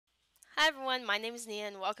Hi everyone, my name is Nia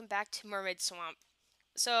and welcome back to Mermaid Swamp.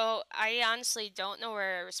 So, I honestly don't know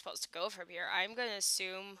where we're supposed to go from here. I'm gonna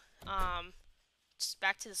assume, just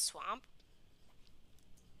back to the swamp.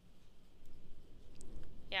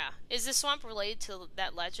 Yeah. Is the swamp related to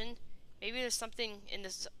that legend? Maybe there's something in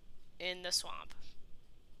the swamp.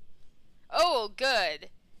 Oh, good.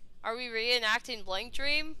 Are we reenacting Blank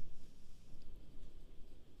Dream?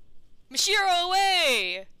 Mashiro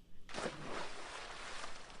away!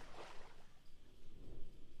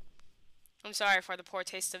 I'm sorry for the poor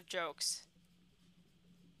taste of jokes.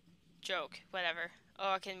 Joke, whatever.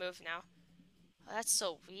 Oh, I can move now. Oh, that's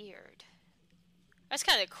so weird. That's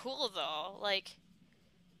kind of cool though.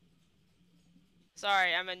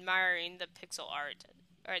 Sorry, I'm admiring the pixel art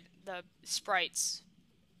or the sprites.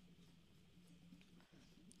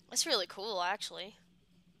 That's really cool, actually.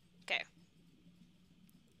 Okay.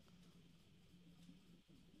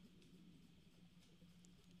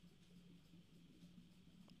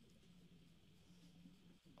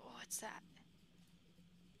 Oh, what's that?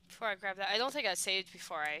 Before I grab that, I don't think I saved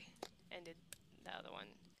before I ended the other one.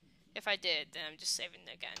 If I did, then I'm just saving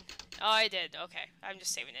it again. Oh, I did. Okay, I'm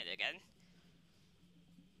just saving it again.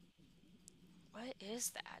 What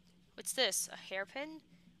is that? What's this? A hairpin?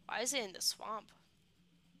 Why is it in the swamp?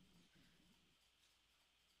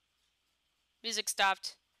 Music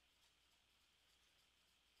stopped.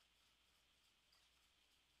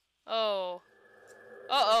 Oh.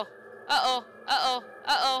 Uh-oh. Uh-oh. Uh-oh.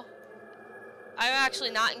 Uh-oh. I'm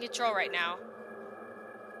actually not in control right now.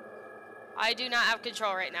 I do not have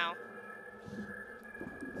control right now.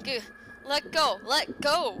 Let go! Let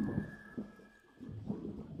go!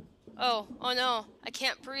 Oh no. I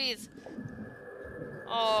can't breathe.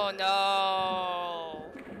 Oh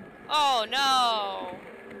no. Oh no.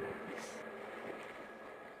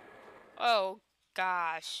 Oh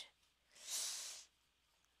gosh.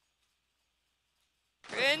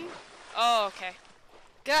 Rin? Oh, okay.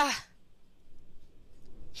 Gah!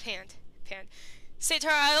 Panned. Panned.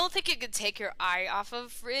 Saitara, I don't think you could take your eye off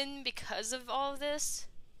of Rin because of all of this.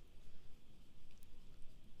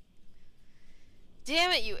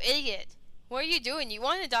 Damn it, you idiot! What are you doing? You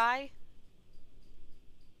want to die?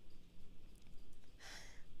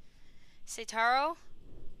 Seitaro?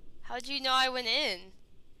 How'd you know I went in?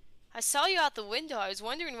 I saw you out the window. I was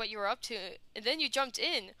wondering what you were up to, and then you jumped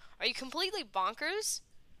in. Are you completely bonkers?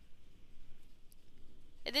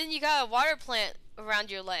 And then you got a water plant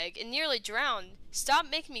around your leg and nearly drowned. Stop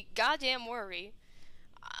making me goddamn worry.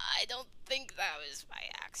 I don't think that was by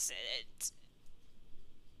accident.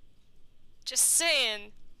 Just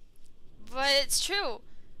saying. But it's true.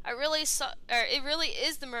 I really saw. It really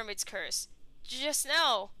is the mermaid's curse. Just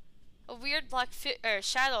now, a weird black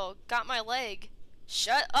shadow got my leg.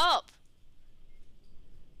 Shut up.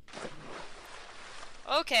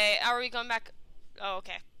 Okay, are we going back? Oh,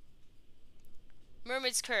 okay.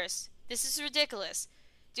 Mermaid's curse. This is ridiculous.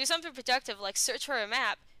 Do something productive like search for a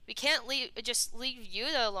map. We can't just leave you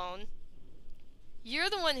alone. You're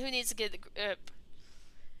the one who needs to get the grip.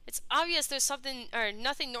 It's obvious there's something or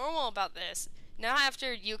nothing normal about this. Now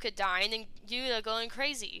after Yuka dying and Yuka going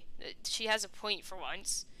crazy. She has a point for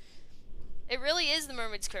once. It really is the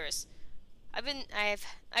mermaid's curse. I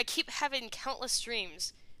keep having countless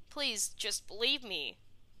dreams. Please just believe me.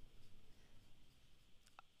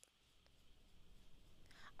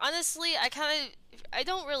 Honestly, I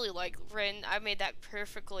don't really like Rin. I made that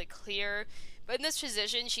perfectly clear. But in this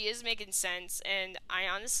position, she is making sense, and I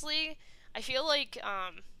feel like,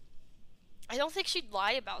 I don't think she'd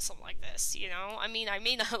lie about something like this, you know? I mean, I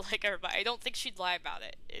may not like her, but I don't think she'd lie about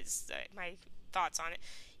it, is my thoughts on it.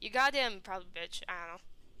 You goddamn proud bitch. I don't know.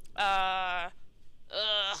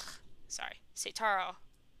 Ugh. Sorry. Seitaro.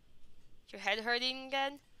 Your head hurting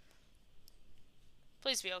again?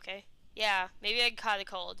 Please be okay. Yeah, maybe I caught a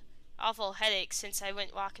cold. Awful headache since I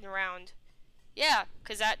went walking around. Yeah,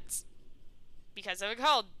 that's because of a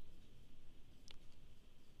cold.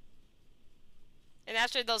 And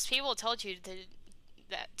after those people told you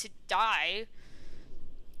to die,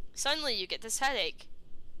 suddenly you get this headache.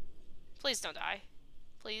 Please don't die.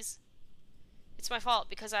 Please. It's my fault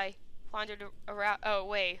because I wandered around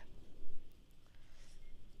away.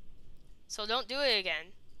 So don't do it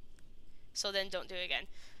again. So then don't do it again.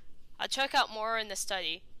 I'll check out more in the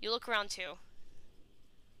study. You look around too.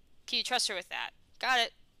 Can you trust her with that? Got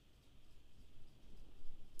it.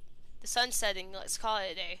 The sun's setting. Let's call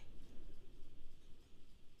it a day.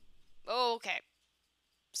 Oh, okay.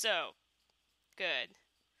 So, good.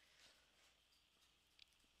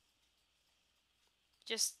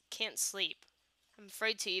 Just can't sleep. I'm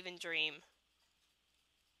afraid to even dream.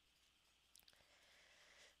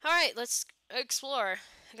 Alright, let's explore.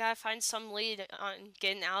 I gotta find some lead on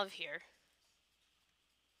getting out of here.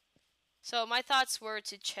 So my thoughts were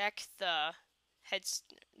to check the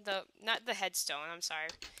not the headstone, I'm sorry,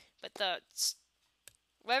 but the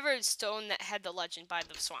whatever stone that had the legend by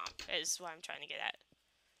the swamp is what I'm trying to get at.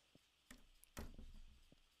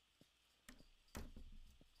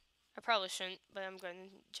 I probably shouldn't, but I'm going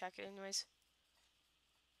to check it anyways.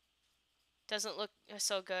 Doesn't look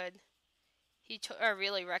so good. He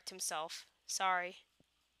really wrecked himself. Sorry.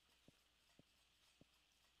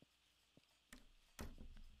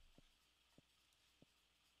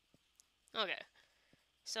 Okay,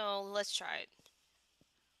 so let's try it.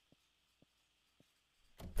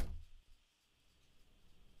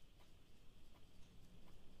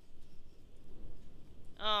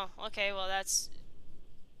 Oh, okay, well that's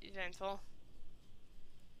eventful.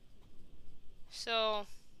 So,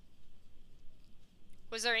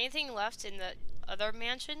 was there anything left in the other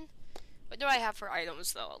mansion? What do I have for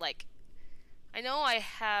items though? Like, I know I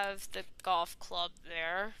have the golf club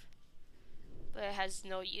there, but it has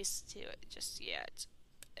no use to it just yet.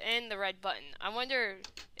 And the red button. I wonder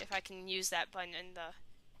if I can use that button in the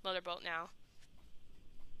motorboat now.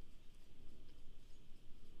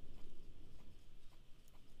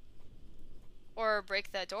 Or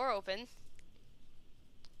break that door open.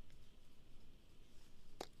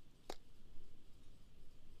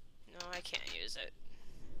 No, I can't use it.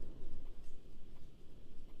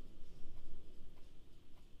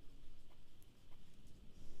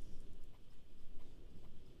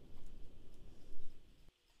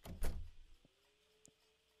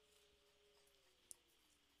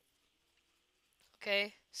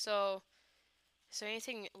 Okay, so is there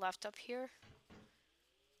anything left up here?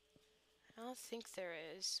 I don't think there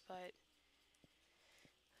is, but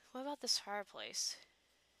what about this fireplace?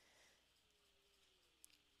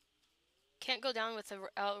 Can't go down with a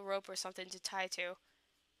rope or something to tie to.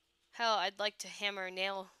 Hell, I'd like to hammer a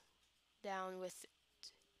nail down with it.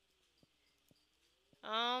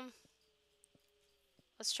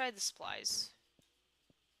 Let's try the supplies.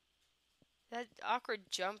 That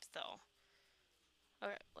awkward jump, though.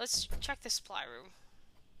 Okay, let's check the supply room.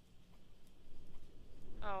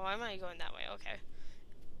 Oh, why am I going that way? Okay.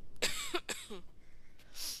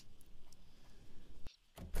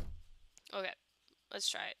 Okay, let's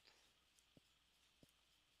try it.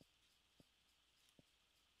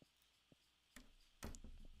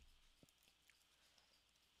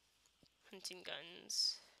 Hunting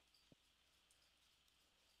guns.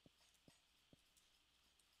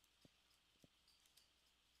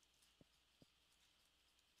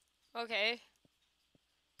 Okay.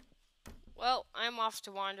 Well, I'm off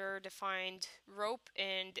to wander to find rope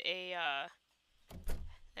and a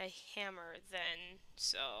hammer then,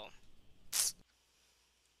 so...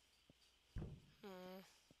 Hmm.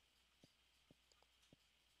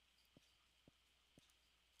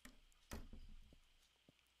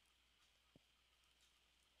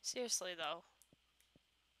 Seriously, though.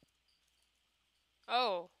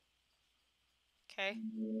 Oh. Okay.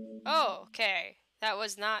 Oh, okay. That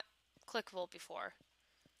was not clickable before.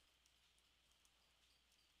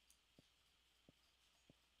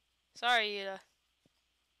 Sorry, Yuta.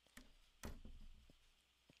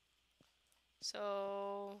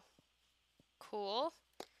 So... Cool.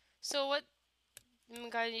 So what am I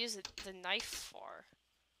gonna use the knife for?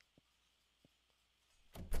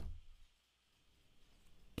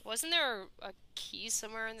 Wasn't there a key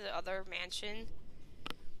somewhere in the other mansion?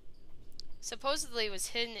 Supposedly it was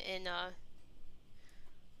hidden in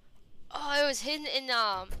oh, it was hidden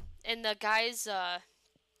in the guy's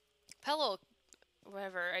pillow,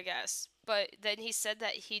 whatever, I guess. But then he said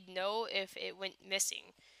that he'd know if it went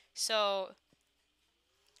missing. So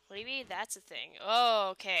maybe that's a thing. Oh,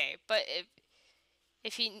 okay. But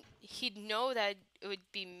if he'd know that it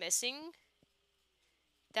would be missing,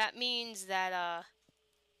 that means that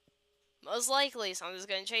most likely something's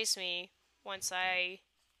gonna chase me once I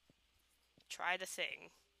try the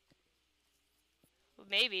thing.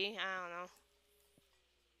 Maybe, I don't know.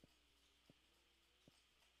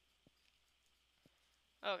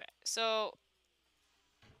 Okay, so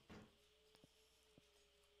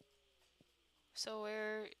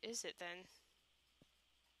where is it then?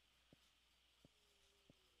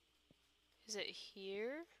 Is it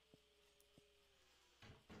here?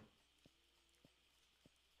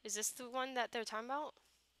 Is this the one that they're talking about?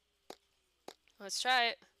 Let's try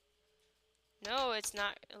it. No, it's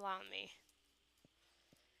not allowing me.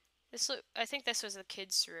 I think this was the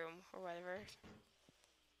kids' room or whatever.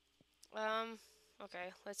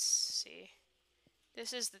 Okay, let's see.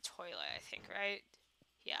 This is the toilet, I think, right?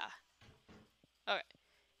 Yeah. Okay.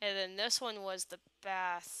 And then this one was the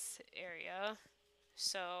bath area.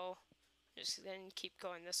 So just then keep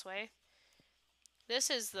going this way. This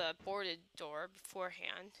is the boarded door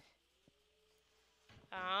beforehand.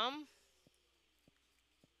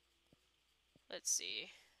 Let's see.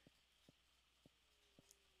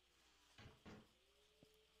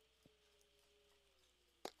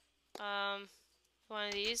 One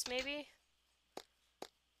of these maybe?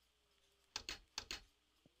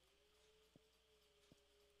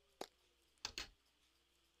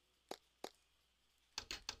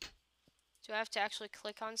 Do I have to actually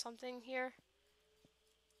click on something here?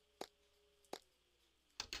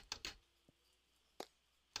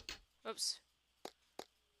 Oops.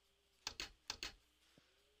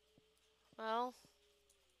 Well.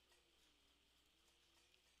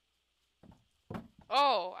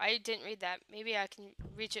 Oh, I didn't read that. Maybe I can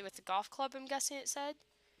reach it with the golf club, I'm guessing it said.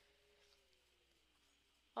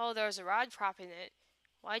 Oh, there was a rod propping it.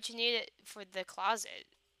 Why'd you need it for the closet?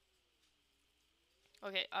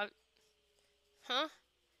 Okay, huh?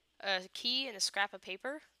 A key and a scrap of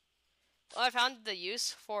paper? Well, I found the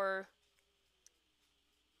use for...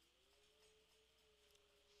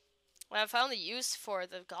 Well, I found the use for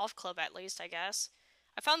the golf club at least, I guess.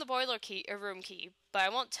 I found the boiler key, a room key, but I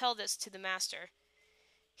won't tell this to the master.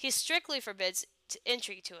 He strictly forbids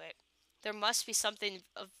entry to it. There must be something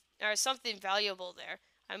valuable there.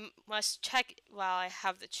 I must check while I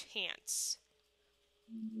have the chance.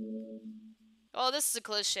 Oh, this is a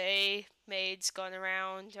cliche. Maids going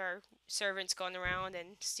around, or servants going around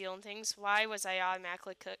and stealing things. Why was I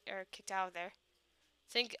automatically kicked out of there?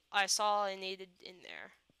 Think I saw all I needed in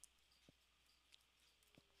there.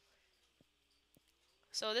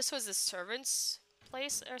 So this was the servant's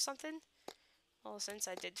place or something? Well, since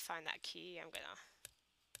I did find that key, I'm gonna...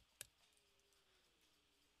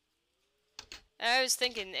 I was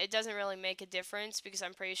thinking it doesn't really make a difference because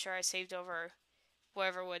I'm pretty sure I saved over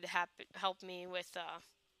whatever would help me with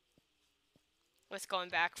going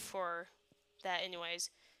back for that anyways.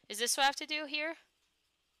 Is this what I have to do here?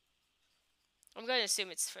 I'm going to assume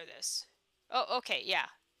it's for this. Oh, okay, yeah.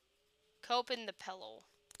 Open the pillow.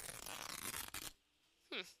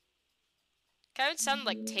 Kind of sound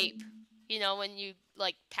like tape. You know, when you,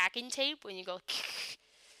 like, packing tape, when you go...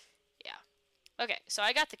 Yeah. Okay, so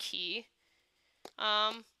I got the key. So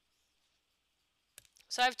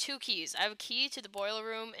I have two keys. I have a key to the boiler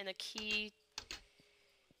room and a key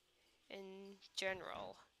in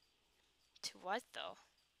general. To what, though?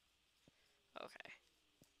 Okay.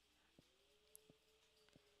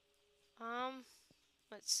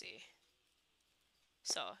 Let's see.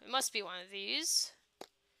 So, it must be one of these.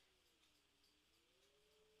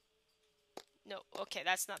 No, okay,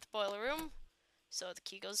 that's not the boiler room. So the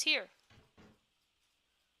key goes here.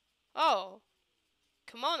 Oh,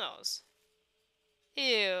 kimonos.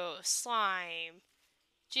 Ew, slime.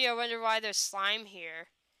 Gee, I wonder why there's slime here.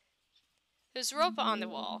 There's rope on the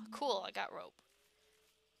wall. Cool, I got rope.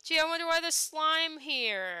 Gee, I wonder why there's slime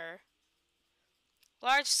here.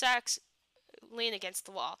 Large sacks lean against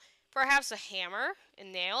the wall. Perhaps a hammer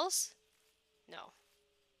and nails? No.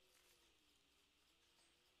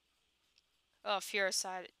 Oh,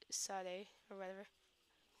 Furasade or whatever.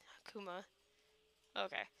 Kuma.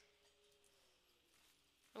 Okay.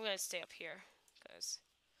 I'm gonna stay up here, cause...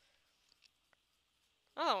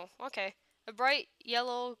 Oh, okay. A bright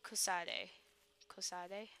yellow kosade.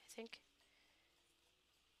 Kosade, I think.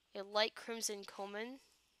 A light crimson koman.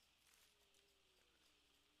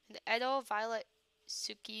 An Edo violet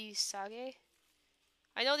suki sage.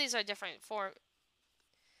 I know these are different for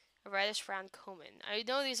a reddish brown koman. I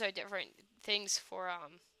know these are different things for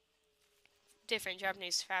different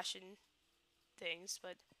Japanese fashion things,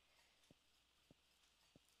 but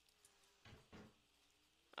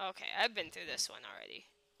okay, I've been through this one already.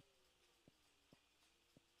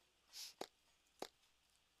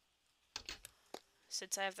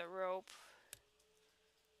 Since I have the rope.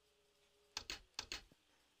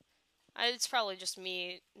 It's probably just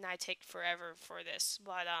me and I take forever for this,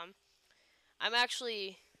 but I'm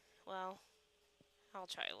actually, well, I'll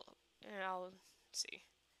try a little, and I'll see.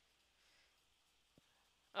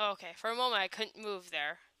 Okay, for a moment I couldn't move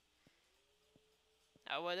there.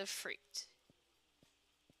 I would have freaked.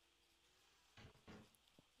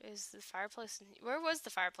 Is the fireplace in... Where was the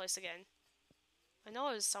fireplace again? I know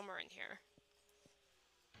it was somewhere in here.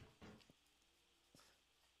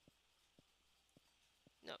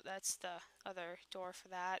 No, that's the other door for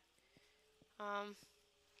that.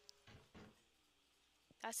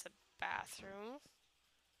 That's the bathroom.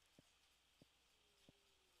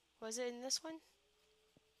 Was it in this one?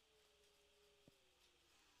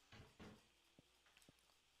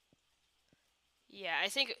 Yeah, I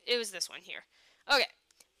think it was this one here. Okay,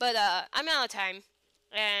 but I'm out of time.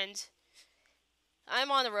 and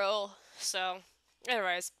I'm on a roll. So,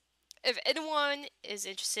 anyways, if anyone is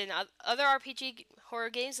interested in other RPG horror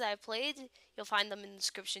games that I've played, you'll find them in the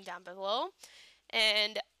description down below.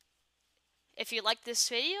 And if you like this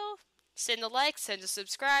video, send a like, send a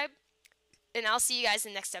subscribe, and I'll see you guys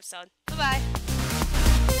in the next episode. Bye bye.